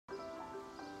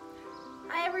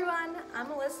everyone, I'm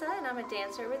Melissa and I'm a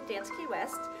dancer with Dance Key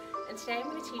West, and today I'm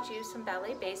going to teach you some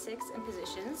ballet basics and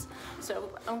positions.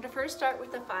 So I'm going to first start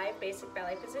with the 5 basic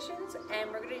ballet positions, and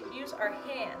we're going to use our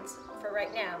hands for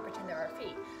right now, pretend they're our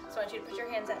feet. So I want you to put your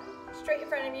hands up straight in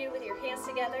front of you with your hands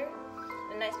together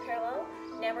in a nice parallel.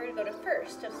 Now we're going to go to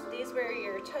first. So these were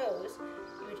your toes.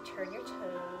 You would turn your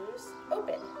toes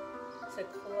open. So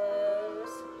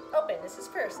close, open. This is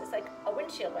first. It's like a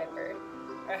windshield wiper,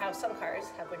 or how some cars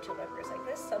have windshield wipers like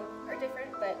this. Some are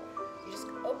different, but you just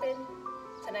open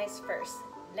to nice first.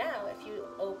 Now, if you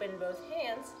open both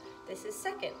hands, this is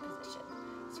second position.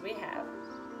 So we have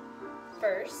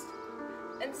first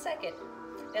and second.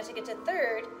 Now to get to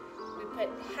third, we put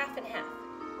half and half.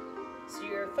 So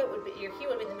your foot would be, your heel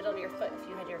would be in the middle of your foot if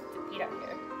you had your feet up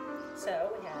here.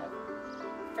 So we have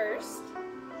first,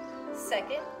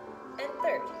 second, and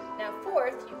third. Now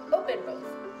fourth, you open both.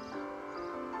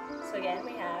 So again,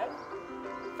 we have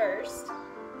first,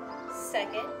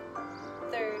 second,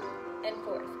 third, and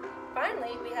fourth.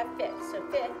 Finally, we have fifth. So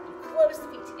fifth, you close the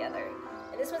feet together.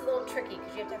 And this one's a little tricky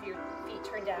because you have to have your feet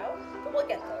turned out, but we'll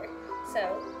get there.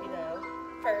 So we go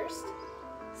first,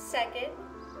 second,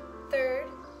 third,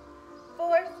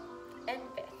 fourth, and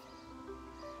fifth.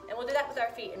 And we'll do that with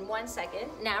our feet in 1 second.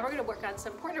 Now we're going to work on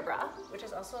some port de bras, which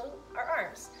is also our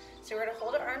arms. So we're going to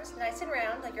hold our arms nice and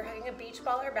round, like you're hugging a beach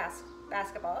ball or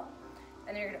basketball.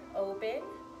 And then you're going to open.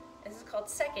 This is called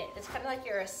second. It's kind of like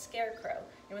you're a scarecrow.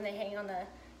 You know, when they hang on the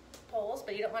poles,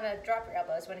 but you don't want to drop your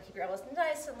elbows. You want to keep your elbows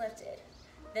nice and lifted.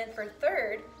 Then for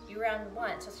third, you round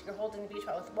one. So you're holding the beach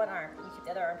ball with one arm, and you keep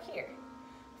the other arm here.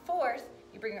 Fourth,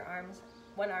 you bring your arms,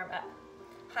 one arm up.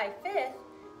 High fifth,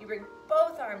 you bring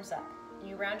both arms up, and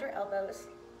you round your elbows,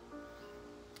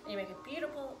 and you make a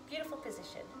beautiful, beautiful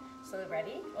position. So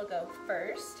ready? We'll go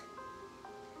first,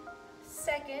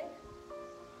 second,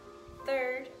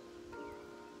 third,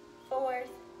 fourth,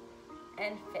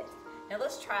 and fifth. Now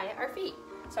let's try our feet.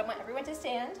 So I want everyone to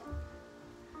stand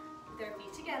with their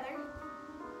feet together.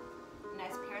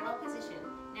 Nice parallel position.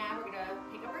 Now we're gonna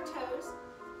pick up our toes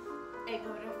and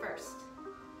go to first.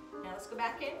 Now let's go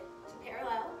back in to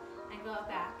parallel and go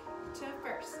back to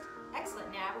first.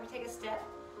 Excellent. Now we're gonna take a step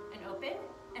and open,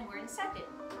 and we're in second.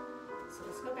 So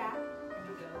let's go back and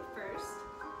we go first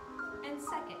and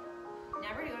second. Now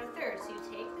we're gonna go to third. So you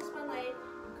take this one leg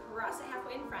and cross it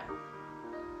halfway in front.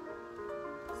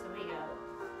 So we go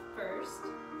first,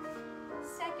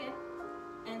 second,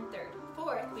 and third.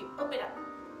 Fourth, we open up.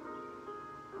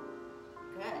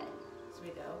 Good. So we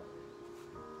go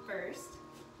first,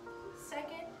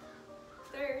 second,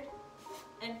 third,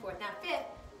 and fourth. Now fifth,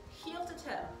 heel to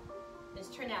toe.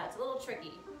 Just turn out. It's a little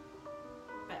tricky.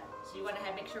 But so you want to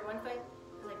make sure one foot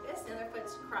is like this, the other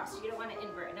foot's crossed. So you don't want to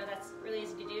invert. Now that's really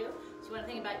easy to do. So you want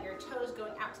to think about your toes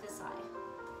going out to the side.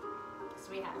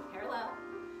 So we have parallel.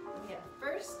 And we have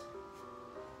first,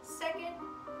 second,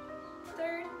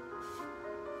 third,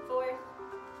 fourth,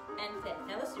 and fifth.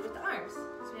 Now let's do it with the arms.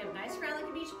 So we have a nice round like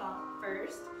a beach ball.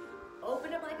 First,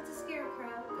 open up like it's a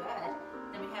scarecrow. Good.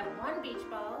 Then we have one beach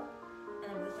ball,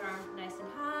 and then lift our arm nice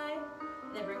and high,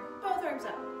 and then bring both arms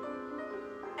up.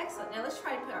 Excellent. Now let's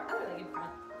try to put our other leg in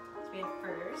front. So we have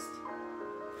first,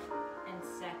 and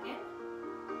second,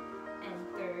 and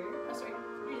third. Oh, sorry.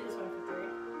 You do this one for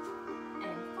third,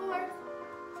 and fourth,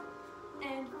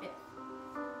 and fifth.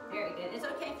 Very good. It's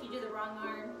okay if you do the wrong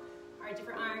arm or a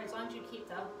different arm, as long as you keep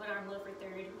the one arm low for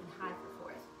third and high for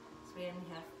fourth. So we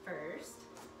have first,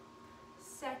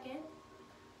 second,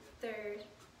 third,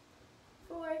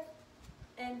 fourth,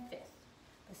 and fifth.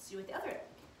 Let's do it with the other leg.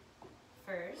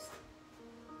 First,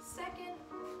 second,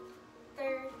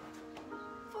 third,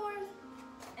 fourth,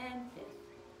 and fifth.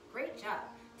 Great job.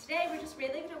 Today we're just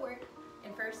really going to work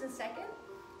in first and second.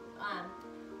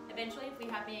 Eventually, if we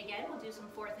have me again, we'll do some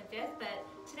fourth and fifth, but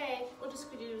today we'll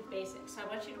just do the basics. So I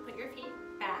want you to put your feet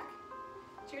back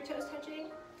to your toes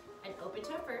touching and open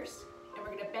toe first, and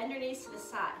we're going to bend your knees to the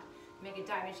side. Make a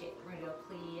diamond shape. We're going to go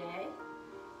plie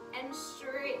and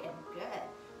straighten. Good.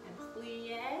 And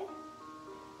plie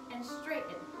and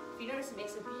straighten. If you notice, it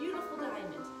makes a beautiful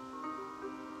diamond.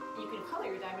 You can color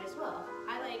your diamond as well.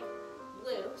 I like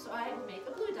blue, so I make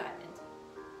a blue diamond.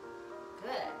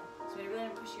 Good. So we're really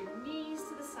going to push your knees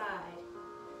to the side.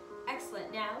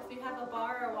 Excellent. Now, if you have a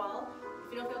bar or a wall,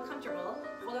 if you don't feel comfortable,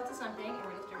 hold up to something, and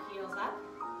we're going to lift your heels up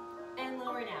and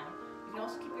lower down. You can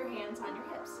also keep your hands on your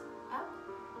hips. Up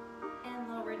and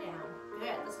lower down.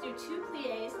 Good. Let's do 2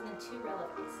 plies and then 2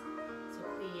 releves. So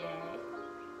plie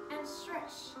and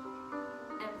stretch.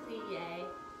 And plie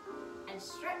and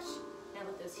stretch. Now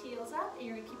lift those heels up, and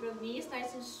you're going to keep your knees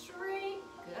nice and straight.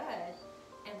 Good.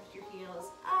 And lift your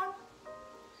heels up.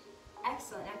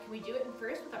 Excellent. Now can we do it in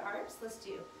first with our arms? Let's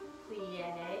do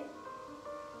plie.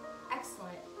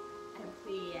 Excellent. And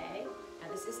plie.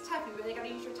 Now this is tough. You really got to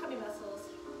use your tummy muscles.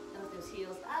 And lift those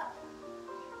heels up.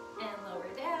 And lower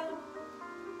down.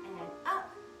 And up.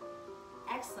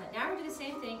 Excellent. Now we're going to do the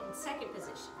same thing in second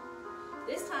position.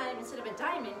 This time, instead of a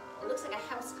diamond, it looks like a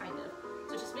house kind of.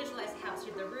 So just visualize the house.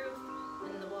 You have the roof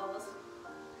and then the walls.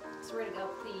 So we're going to go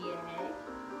plie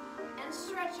and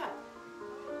stretch up.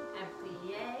 And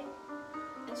plie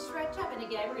and stretch up. And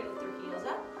again, we're going to lift your heels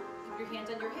up. Keep your hands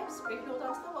on your hips or you can hold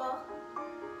onto the wall.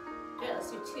 Good.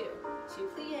 Let's do two. Two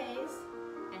plies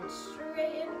and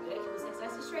straighten. Good. Keep those legs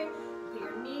nice and straight. Put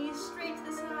your knees straight to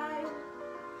the side.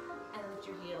 And lift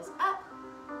your heels up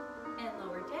and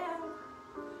lower down.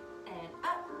 And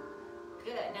up.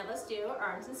 Good. Now let's do our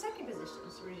arms in second position.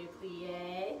 So we're going to do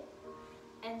plie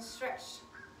and stretch.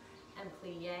 And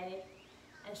plie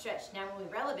and stretch. Now when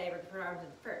we releve, we're going to put our arms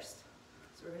in first.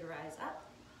 So we're going to rise up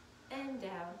and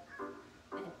down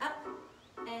and up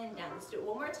and down. Let's do it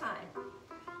one more time.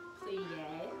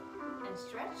 Plie and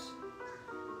stretch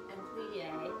and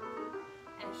plie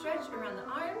and stretch around the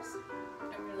arms.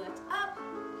 And we're going to lift up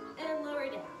and lower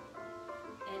down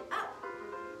and up.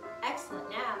 Excellent.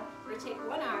 Now we're going to take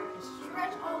one arm and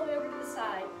stretch all the way over to the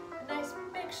side. A nice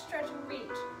big stretch and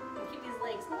reach. And keep these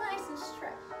legs nice and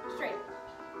straight.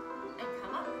 And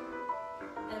come up.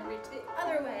 And reach the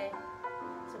other way.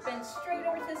 So bend straight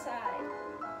over to the side.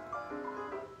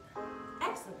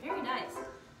 Excellent. Very nice.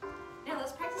 Now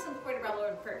let's practice some quarter-barrel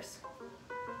order first.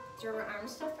 Draw our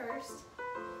arms to first.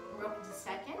 And rope into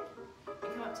second.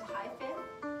 And come up to high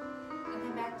fifth. And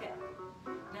come back down.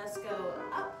 Now let's go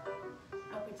up.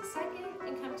 Open to second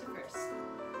and come to first.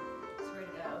 So we're going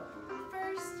to go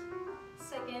first,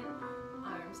 second,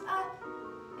 arms up,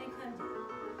 and come down.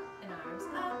 And arms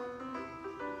up,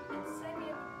 and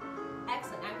second.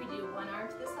 Excellent. Now we do one arm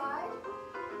to the side,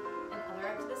 and other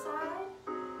arm to the side,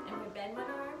 and we bend one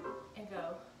arm and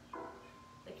go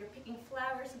like you're picking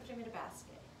flowers and put them in a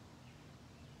basket.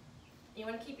 You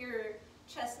want to keep your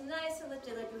chest nice and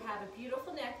lifted like you have a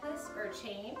beautiful necklace or a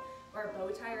chain or a bow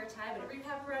tie or a tie, whatever you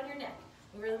have around your neck.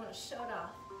 We really want to show it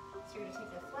off. So you're going to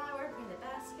take the flower, put it in the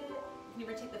basket. You can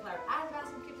even take the flower out of the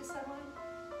basket and give it to someone.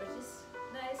 But just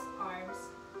nice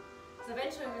arms. So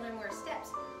eventually when we learn more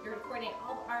steps, you're going to coordinate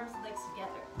all the arms and legs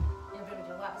together. And we're going to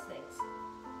do lots of things.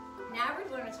 Now we're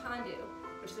going to learn a tendu,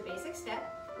 which is a basic step.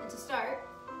 And to start,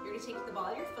 you're going to take the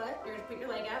ball of your foot, you're going to put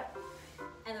your leg out,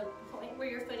 and the point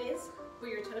where your foot is, where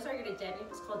your toes are, you're going to demi.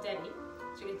 It's called demi.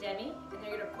 So you're going to demi, and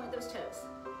then you're going to point those toes.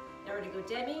 Now we're going to go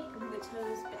demi, and bring the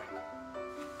toes back.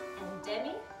 And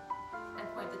demi, and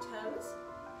point the toes,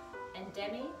 and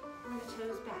demi, and the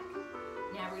toes back.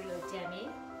 Now we're going to go demi,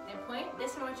 and point.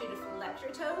 This I want you to flex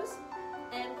your toes,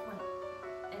 and point.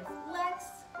 And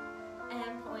flex,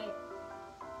 and point.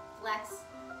 Flex,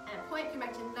 and point. Come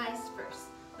back to nice first.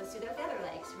 Let's do that with the other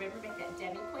legs. Remember, make that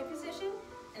demi point position,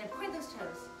 and then point those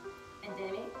toes. And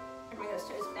demi, and bring those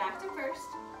toes back to first.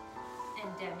 And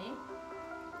demi,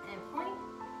 and point,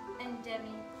 and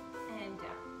demi, and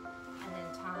down. And then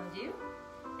tendu,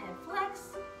 and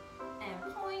flex,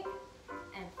 and point,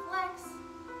 and flex,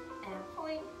 and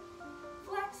point,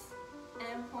 flex,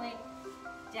 and point,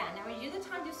 down. Now when you do the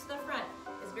tendus to the front,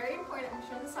 it's very important, I'm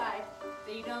showing the side,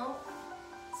 that you don't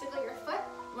stick out your foot.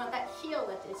 You want that heel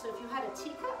lifted. So if you had a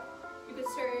teacup, you could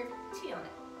serve tea on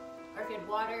it. Or if you had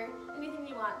water, anything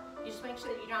you want, you just make sure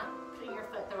that you're not putting your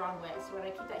foot the wrong way. So you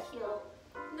want to keep that heel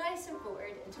nice and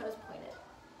forward and toes pointed.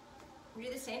 We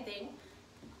do the same thing.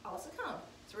 Also cone.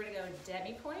 So we're going to go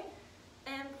demi point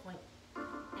and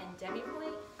demi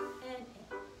point and in.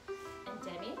 And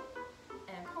demi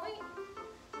and point,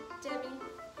 demi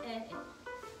and in.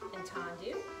 And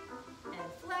tendu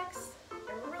and flex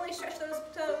and really stretch those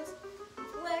toes.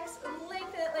 Flex and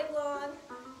lengthen it like long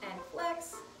and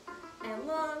flex and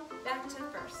long back to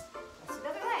first. Let's do the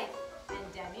other leg.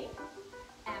 And demi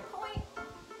and point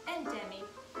and demi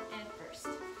and first.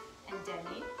 And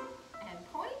demi and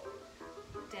point,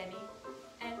 demi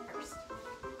and first.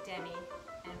 Demi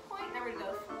and point. Now we're going to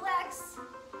go flex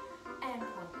and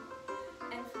point.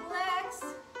 And flex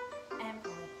and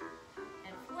point.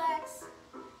 And flex,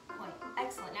 point.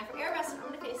 Excellent. Now for arabesque, I'm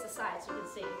going to face the side so you can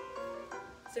see.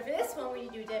 So for this one, when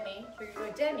you do demi, you're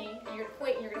going to go demi, and you're going to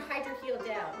point, and you're going to hide your heel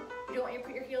down. You don't want you to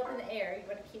put your heel up in the air. You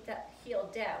want to keep that heel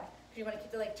down. Because you want to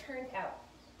keep the leg turned out.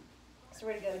 So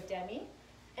we're going to go demi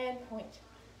and point.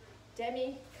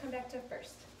 Demi, come back to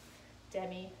first.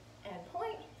 Demi and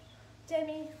point.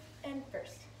 Demi and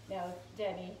first. Now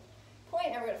demi, point,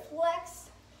 and we're going to flex.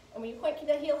 And when you point, keep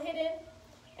that heel hidden.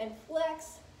 And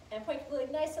flex, and point, keep the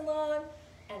leg nice and long.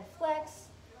 And flex,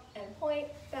 and point,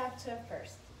 back to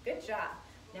first. Good job.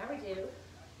 Now we do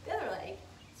the other leg.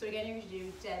 So again, you're going to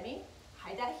do demi,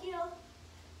 hide that heel,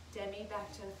 demi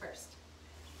back to first.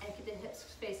 And keep the hips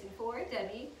facing forward,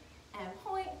 demi, and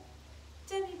point,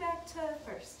 demi back to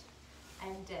first.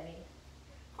 And demi,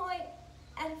 point,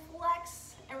 and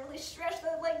flex, and really stretch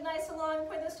the leg nice and long,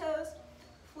 point those toes,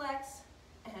 flex,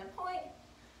 and point,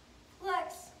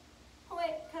 flex,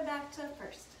 point, come back to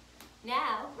first.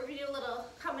 Now, we're going to do a little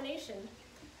combination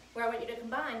where I want you to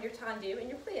combine your tendu and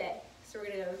your plie. So we're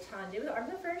going to go tendu with the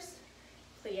arms at first,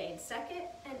 plie in second,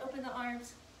 and open the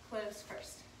arms, close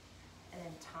first. And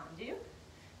then tendu,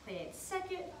 plie in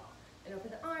second, and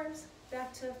open the arms,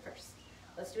 back to first.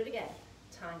 Let's do it again.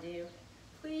 Tendu,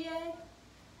 plie,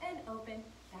 and open,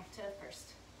 back to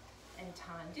first. And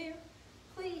tendu,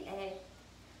 plie,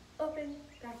 open,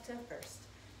 back to first.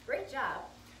 Great job.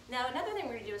 Now another thing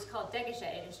we're going to do is called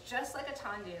dégagé. It's just like a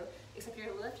tendu, except you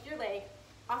lift your leg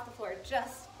off the floor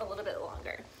just a little bit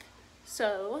longer.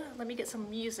 So let me get some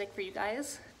music for you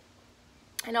guys.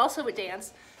 And also with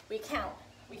dance, we count.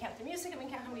 We count the music and we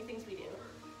count how many things we do.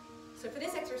 So for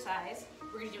this exercise,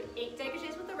 we're going to do 8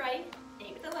 dégagés with the right,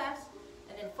 8 with the left,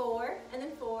 and then 4, and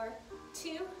then 4,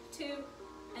 2, 2,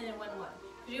 and then 1, 1.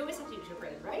 Because you always have to use your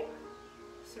brain, right?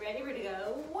 So ready? We're going to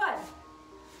go 1,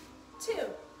 2,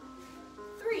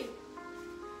 3,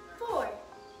 4,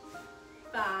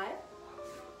 5,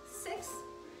 6,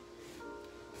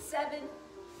 7,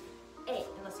 8. And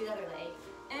let's do the other leg.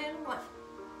 And 1,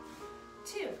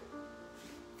 2,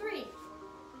 3,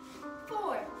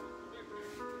 4,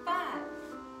 5,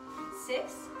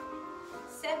 6,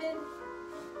 7,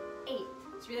 8.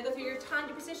 So you're going to go through your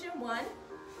tendu position. 1,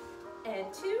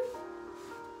 and 2,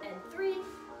 and 3,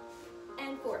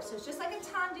 and 4. So it's just like a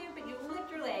tendu, but you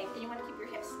lift your leg and you want to keep your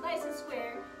hips nice and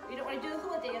square. You don't want to do the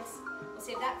hula dance. We'll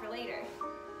save that for later.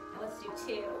 Now let's do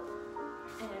 2,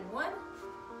 and 1,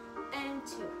 and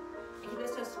 2. And keep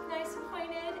those toes nice and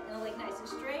pointed and the leg nice and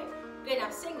straight. Good, now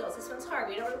singles. This one's hard.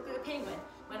 We don't want to look like a penguin.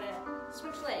 We want to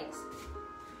switch legs.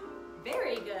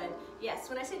 Very good. Yes,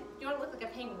 when I say you want to look like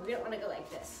a penguin, we don't want to go like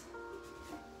this.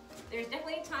 There's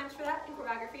definitely times for that in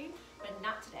choreography, but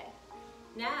not today.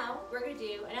 Now, we're going to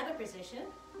do another position.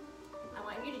 I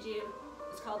want you to do,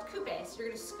 it's called coupe. So you're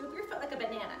going to scoop your foot like a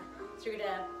banana. So you're going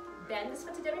to bend this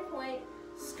foot to demi point,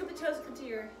 scoop the toes, come to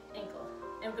your ankle,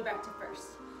 and we'll go back to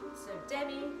first. So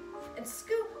demi, and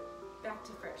scoop, back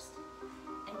to first.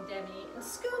 And demi, and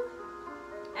scoop.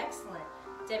 Excellent.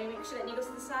 Demi, make sure that knee goes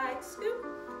to the side, scoop.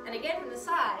 And again, from the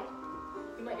side,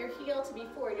 you want your heel to be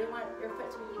forward. You don't want your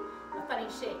foot to be a funny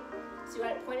shape. So you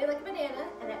want it pointed like a banana,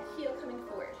 and that heel coming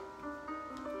forward.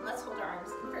 Let's hold our arms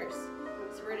in first.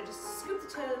 So we're going to just scoop the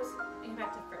toes and come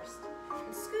back to first.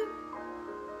 And scoop.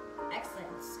 Excellent.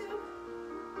 Scoop.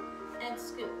 And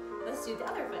scoop. Let's do the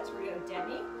other foot. So we're going to go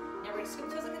demi. Now we're going to scoop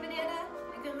the toes like a banana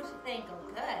and go to the ankle.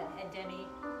 Good. And demi,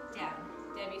 down.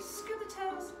 Demi, scoop the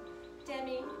toes.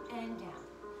 Demi, and down.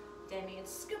 Demi, and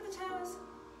scoop the toes.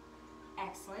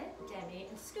 Excellent. Demi,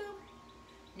 and scoop.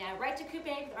 Now right to coupe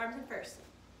with arms in first.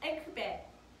 And coupe.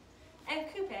 And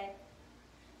coupe.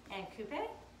 And coupe.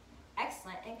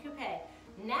 Excellent. And coupe.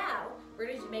 Now we're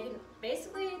going to make it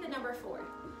basically the number 4.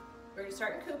 We're going to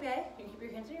start in coupe. You can keep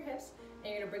your hands on your hips,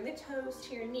 and you're going to bring the toes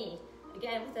to your knee.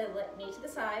 Again, with the knee to the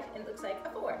side, and it looks like a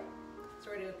 4. So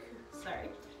we're going to do,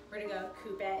 we're going to go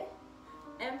coupe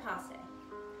and passe,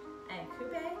 and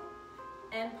coupe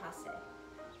and passe,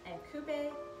 and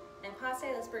coupe and passe.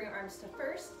 Let's bring our arms to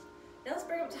first. Now let's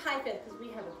bring them up to high fifth because we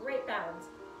have a great balance.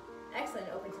 Excellent.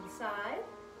 Open to the side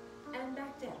and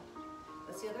back down.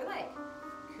 Let's do the other leg.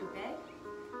 Coupe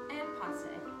and passe,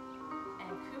 and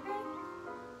coupe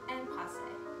and passe,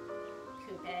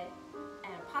 coupe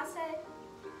and passe,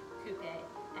 coupe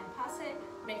and passe.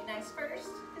 Make nice first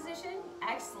position.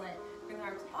 Excellent. Bring the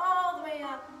arms all the way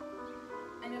up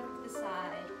and over to the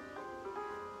side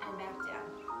and back down.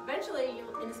 Eventually,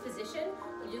 in this position,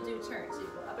 you'll do turns. So you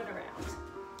go up and around.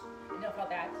 And don't fall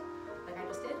back like I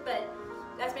just did, but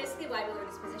that's basically why we learn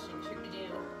this position. Because you're going to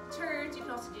do turns. You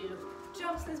can also do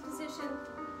jumps in this position.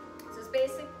 So it's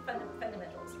basic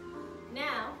fundamentals.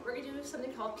 Now, we're going to do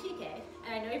something called piqué.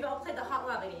 And I know you've all played the hot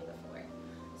lava game before.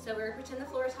 So we're going to pretend the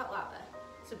floor is hot lava.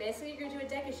 So basically, you're going to do a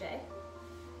dégagé.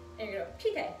 And you're going to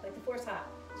piqué, like the floor is hot.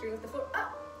 So you're going to lift the foot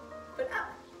up,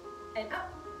 and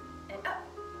up, and up,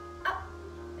 up,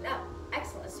 and up.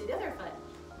 Excellent. Let's do the other foot.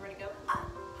 We're going to go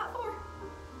up, hot 4,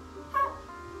 hot.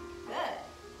 Good.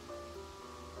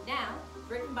 Now,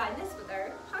 we're going to combine this with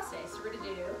our passe. So we're going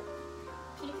to do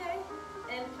piqué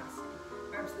and passe.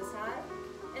 Arms to the side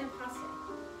and passe.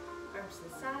 Arms to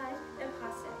the side and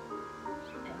passe.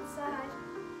 And side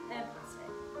and passe.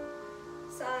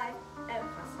 Side and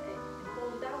passe. And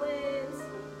hold balance.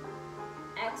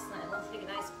 Excellent. Let's take a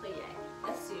nice plie.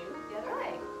 Let's do the other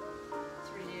leg.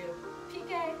 So we're going to do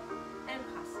piqué and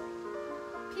passe.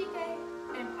 Piqué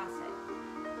and passe.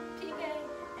 Piqué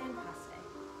and passe.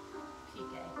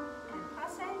 Piqué and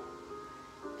passe.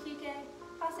 Piqué,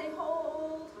 passe,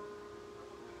 hold.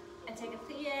 And take a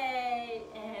plie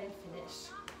and finish.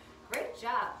 Great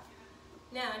job.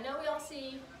 Now, I know we all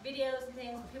see videos and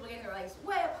things with people getting their legs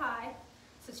way up high.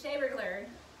 So today we're going to learn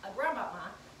a grand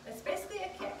battement. It's basically a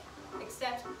kick,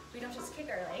 except we don't just kick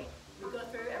our leg, we go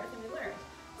through everything we learned.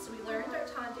 So we learned our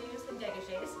tendus and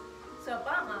dégagés. So a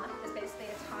battement is basically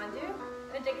a tendu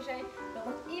and a dégagé, but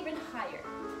look even higher.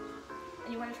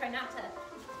 And you want to try not to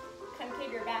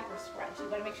concave your back or scrunch. You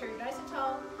want to make sure you're nice and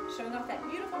tall, showing off that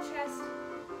beautiful chest,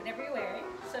 whatever you're wearing.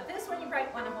 So this one you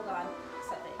might want to hold on to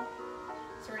something.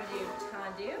 So we're going to do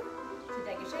tendu to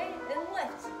dégagé and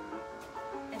lift.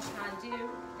 And tendu,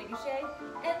 dégagé,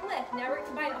 and lift. Now we're going to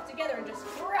combine it all together and just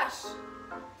brush.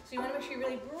 So you want to make sure you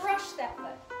really brush that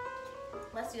foot.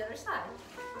 Let's do the other side.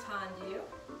 Tendu,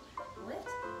 lift,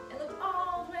 and lift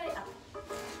all the way up.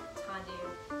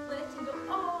 Tendu, lift, and go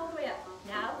all the way up.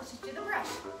 Now let's just do the brush.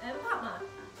 And battement.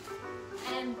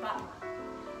 And battement.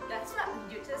 That's right. We can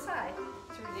do it to the side.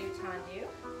 So we're going to do tendu,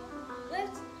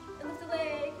 lift, and lift the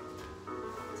leg.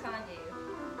 Tendu,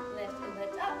 lift, and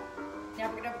lift up. Now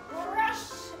we're going to brush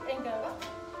and go up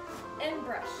and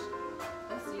brush.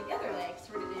 Let's do the other leg.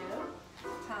 So we're going to do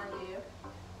tendu,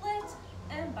 lift,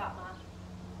 and battement.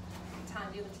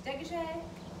 Tendu, lift, dégagé,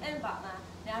 and battement.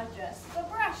 Now just the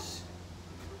brush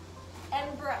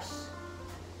and brush.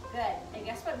 Good. And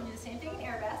guess what? We do the same thing in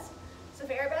arabesque. So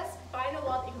for arabesque, find a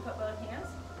wall that you can put both hands.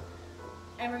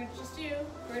 And we're going to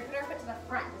put our foot to the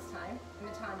front this time in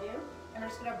the tendu. And we're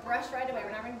just going to brush right away.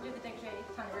 We're not going to do the dégagé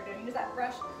tendu. We're going to use that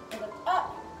brush and lift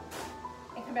up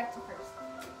and come back to first.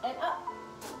 And up.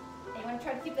 And you want to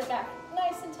try to keep the back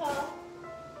nice and tall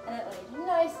and that leg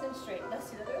nice and straight. Let's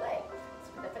do the other leg. Let's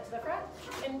put that foot to the front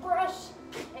and brush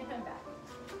and come back.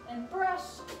 And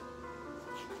brush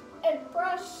and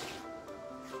brush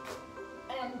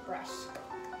and brush.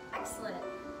 Excellent.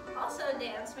 Also in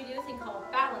dance, we do a thing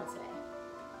called balance.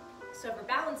 So for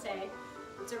balance,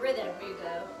 it's a rhythm where you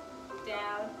go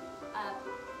down, up,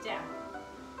 down.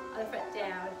 Other foot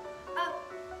down, up,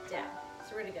 down.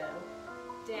 So we're going to go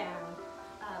down,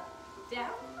 up,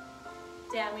 down.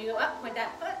 Down, when you go up, point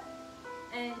that foot,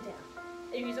 and down.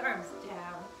 And you use arms.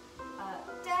 Down,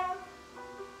 up, down,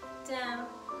 down,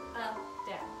 up,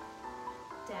 down.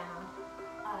 Down,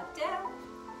 up, down,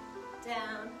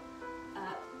 down,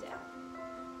 up, down.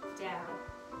 Down,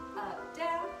 up,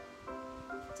 down,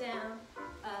 down,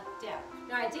 up, down.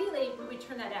 Now ideally, we would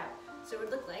turn that out. So it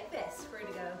would look like this. We're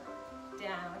going to go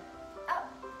down,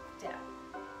 up, down,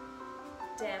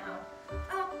 down,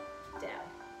 up, down,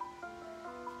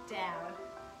 down,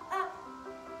 up,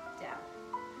 down,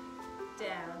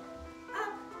 down,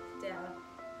 up, down,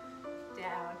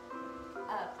 down,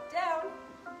 up, down,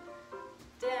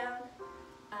 down,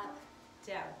 up,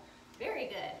 down. Very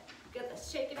good. Good, let's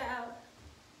shake it out.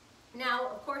 Now,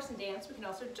 of course, in dance, we can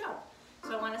also jump.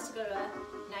 So I want us to go to a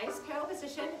nice parallel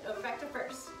position, over back to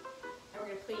first. And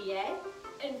we're going to plie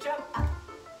and jump up.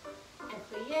 And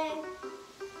plie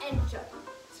and jump.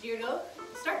 So you're going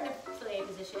to start in a plie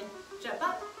position, jump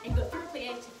up, and go through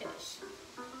plie to finish.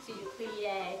 So you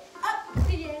plie up,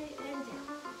 plie and down.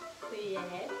 Plie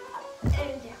up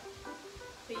and down.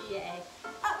 Plie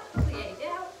up, plie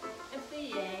down, and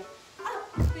plie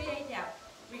up, plie down.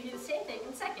 We can do the same thing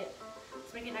in second.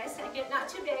 So make a nice second, not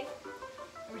too big.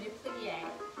 And we do plie.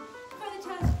 Point the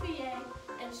toes, plie,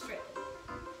 and straighten.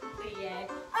 Plie,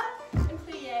 up, and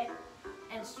plie,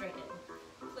 and straighten.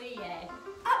 Plie,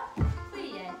 up,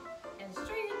 plie, and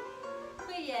straighten.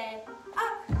 Plie,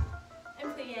 up,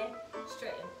 and plie,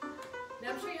 straighten.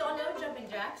 Now I'm sure you all know jumping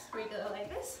jacks, where you go like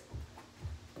this.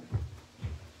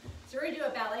 So we're going to do a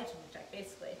ballet jumping jack,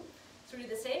 basically. So we do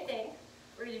the same thing.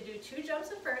 We're going to do 2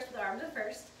 jumps at first with arms at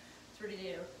first. So we're going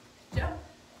to do jump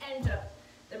and jump.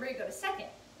 Then we're going to go to second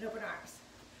and open arms.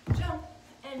 Jump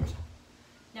and jump.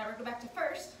 Now we're going to go back to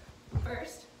first,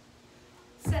 first,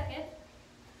 second,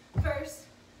 first,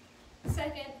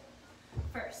 second,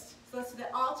 first. So let's do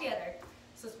that all together.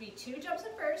 So let's be 2 jumps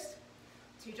at first,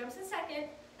 2 jumps in second,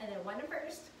 and then 1 to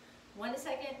first, 1 to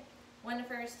second, 1 to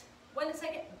first, 1 to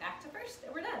second, and back to first,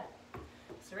 and we're done.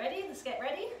 So ready? Let's get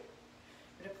ready.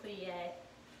 We're going to plie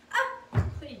up,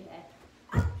 plie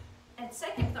up, and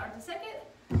second with arms in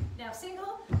second. Now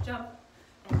single, jump,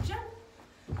 and jump,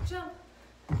 jump,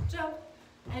 jump,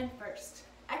 and first.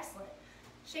 Excellent.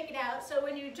 Shake it out. So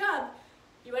when you jump,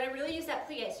 you want to really use that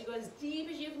plie. So you go as deep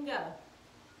as you can go.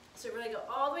 So really go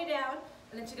all the way down,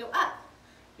 and then to go up,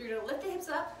 you're going to lift the hips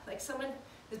up like someone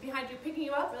is behind you, picking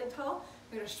you up really tall.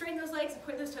 You're gonna straighten those legs and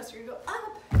point those toes. So you're gonna go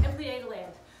up and plie to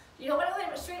land. You don't wanna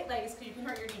land with straight legs because you can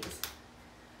hurt your knees.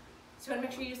 So you wanna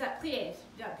make sure you use that plie,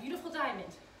 that beautiful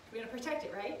diamond. We're gonna protect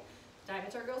it, right?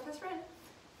 Diamond's our girl's best friend.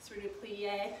 So we're gonna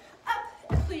plie, up,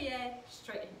 and plie,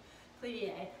 straighten,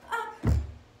 plie, up.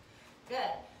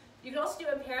 Good. You can also do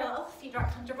it in parallel, feet are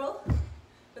comfortable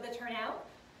with a turnout.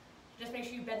 Just make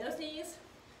sure you bend those knees,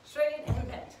 straighten and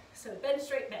bend. So bend,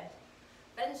 straight, bend.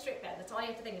 Bend, straight, bend. That's all you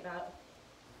have to think about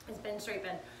is bend, straight,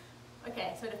 bend.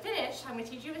 Okay, so to finish, I'm going to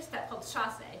teach you a step called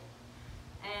chasse.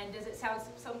 And does it sound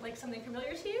like something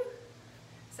familiar to you?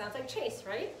 Sounds like chase,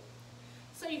 right?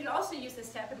 So you can also use this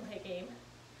step and play a game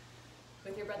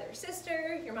with your brother or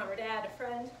sister, your mom or dad, a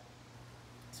friend.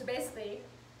 So basically,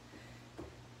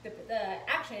 the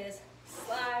action is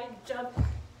slide, jump,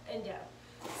 and down.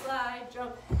 Slide,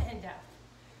 jump, and down.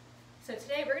 So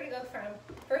today we're going to go from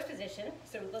first position.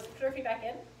 So let's put our feet back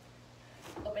in,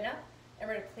 open up, and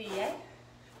we're going to plie,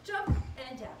 jump,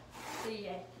 and down.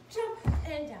 Plie, jump,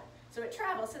 and down. So it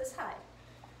travels to the side.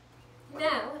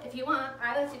 Now, if you want,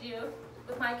 I like to do,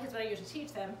 with my kids what I usually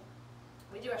teach them,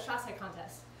 we do a chasse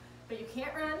contest. But you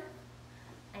can't run,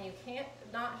 and you can't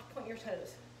not point your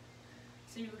toes.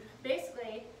 So you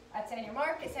basically, I'd say on your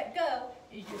mark, get set, go,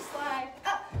 you do slide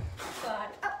up, slide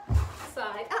up,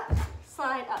 slide up,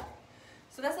 slide up.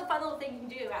 So that's a fun little thing you can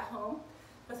do at home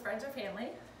with friends or family.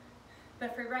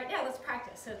 But for right now, let's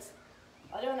practice. So it's,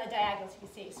 I'll do it on the diagonal so you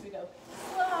can see. So we go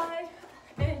slide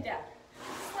and down,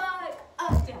 slide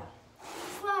up, down,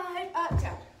 slide up,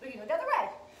 down. We can go the other way.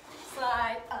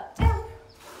 Slide up, down,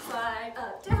 slide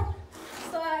up, down,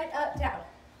 slide up, down.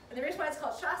 And the reason why it's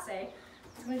called chasse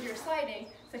is when you're sliding,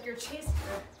 it's like you're chasing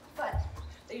your foot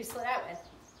that you slid out with.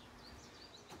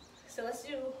 So let's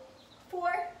do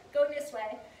 4 going this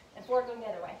way and 4 going the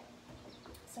other way.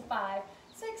 So 5,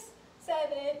 6, 7,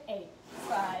 8.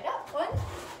 Slide up. 1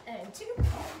 and 2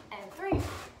 and 3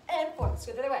 and 4. Let's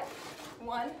go the other way.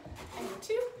 1 and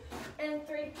 2 and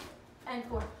 3 and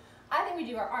 4. I think we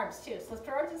do our arms too. So let's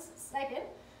put our arms in second.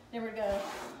 Then we're going to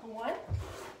go 1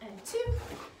 and 2,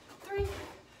 3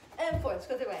 and 4. Let's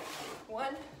go the other way.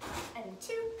 1 and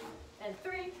 2 and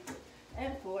 3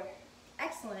 and 4.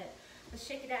 Excellent. Let's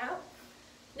shake it out.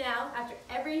 Now, after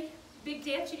every big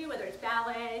dance you do, whether it's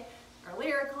ballet or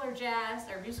lyrical or jazz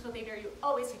or musical theater, you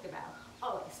always take the bow.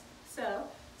 Always. So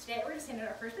today we're going to stand in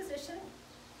our first position,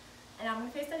 and I'm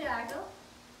going to face the diagonal,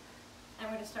 and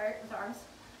we're going to start with arms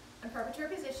in perpetual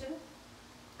position.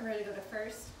 And we're going to go to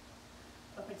first,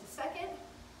 open to second,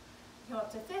 come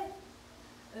up to fifth,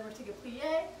 and then we're going to take a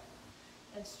plie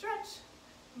and stretch,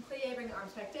 and plie, bring the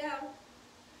arms back down,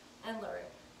 and lower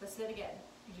it. Let's do it again.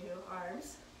 You do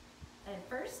arms and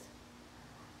first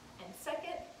and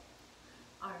second,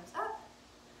 arms up,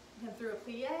 come through a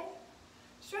plie,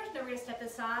 stretch. Then we're going to step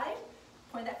aside,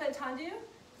 point that foot tendu,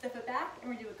 step it back, and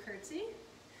we're going to do a curtsy.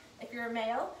 If you're a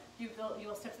male, you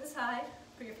will step to the side,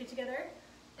 put your feet together,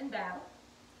 and bow.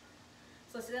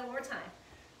 So let's do that one more time.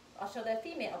 I'll show the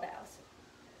female bows.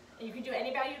 And you can do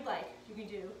any bow you'd like. You can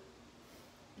do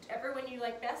whichever one you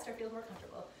like best or feel more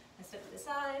comfortable. And step to the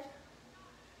side,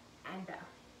 and bow.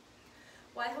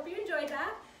 Well, I hope you enjoyed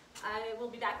that. I will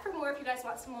be back for more if you guys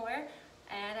want some more.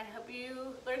 And I hope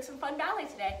you learned some fun ballet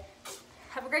today.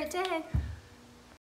 Have a great day.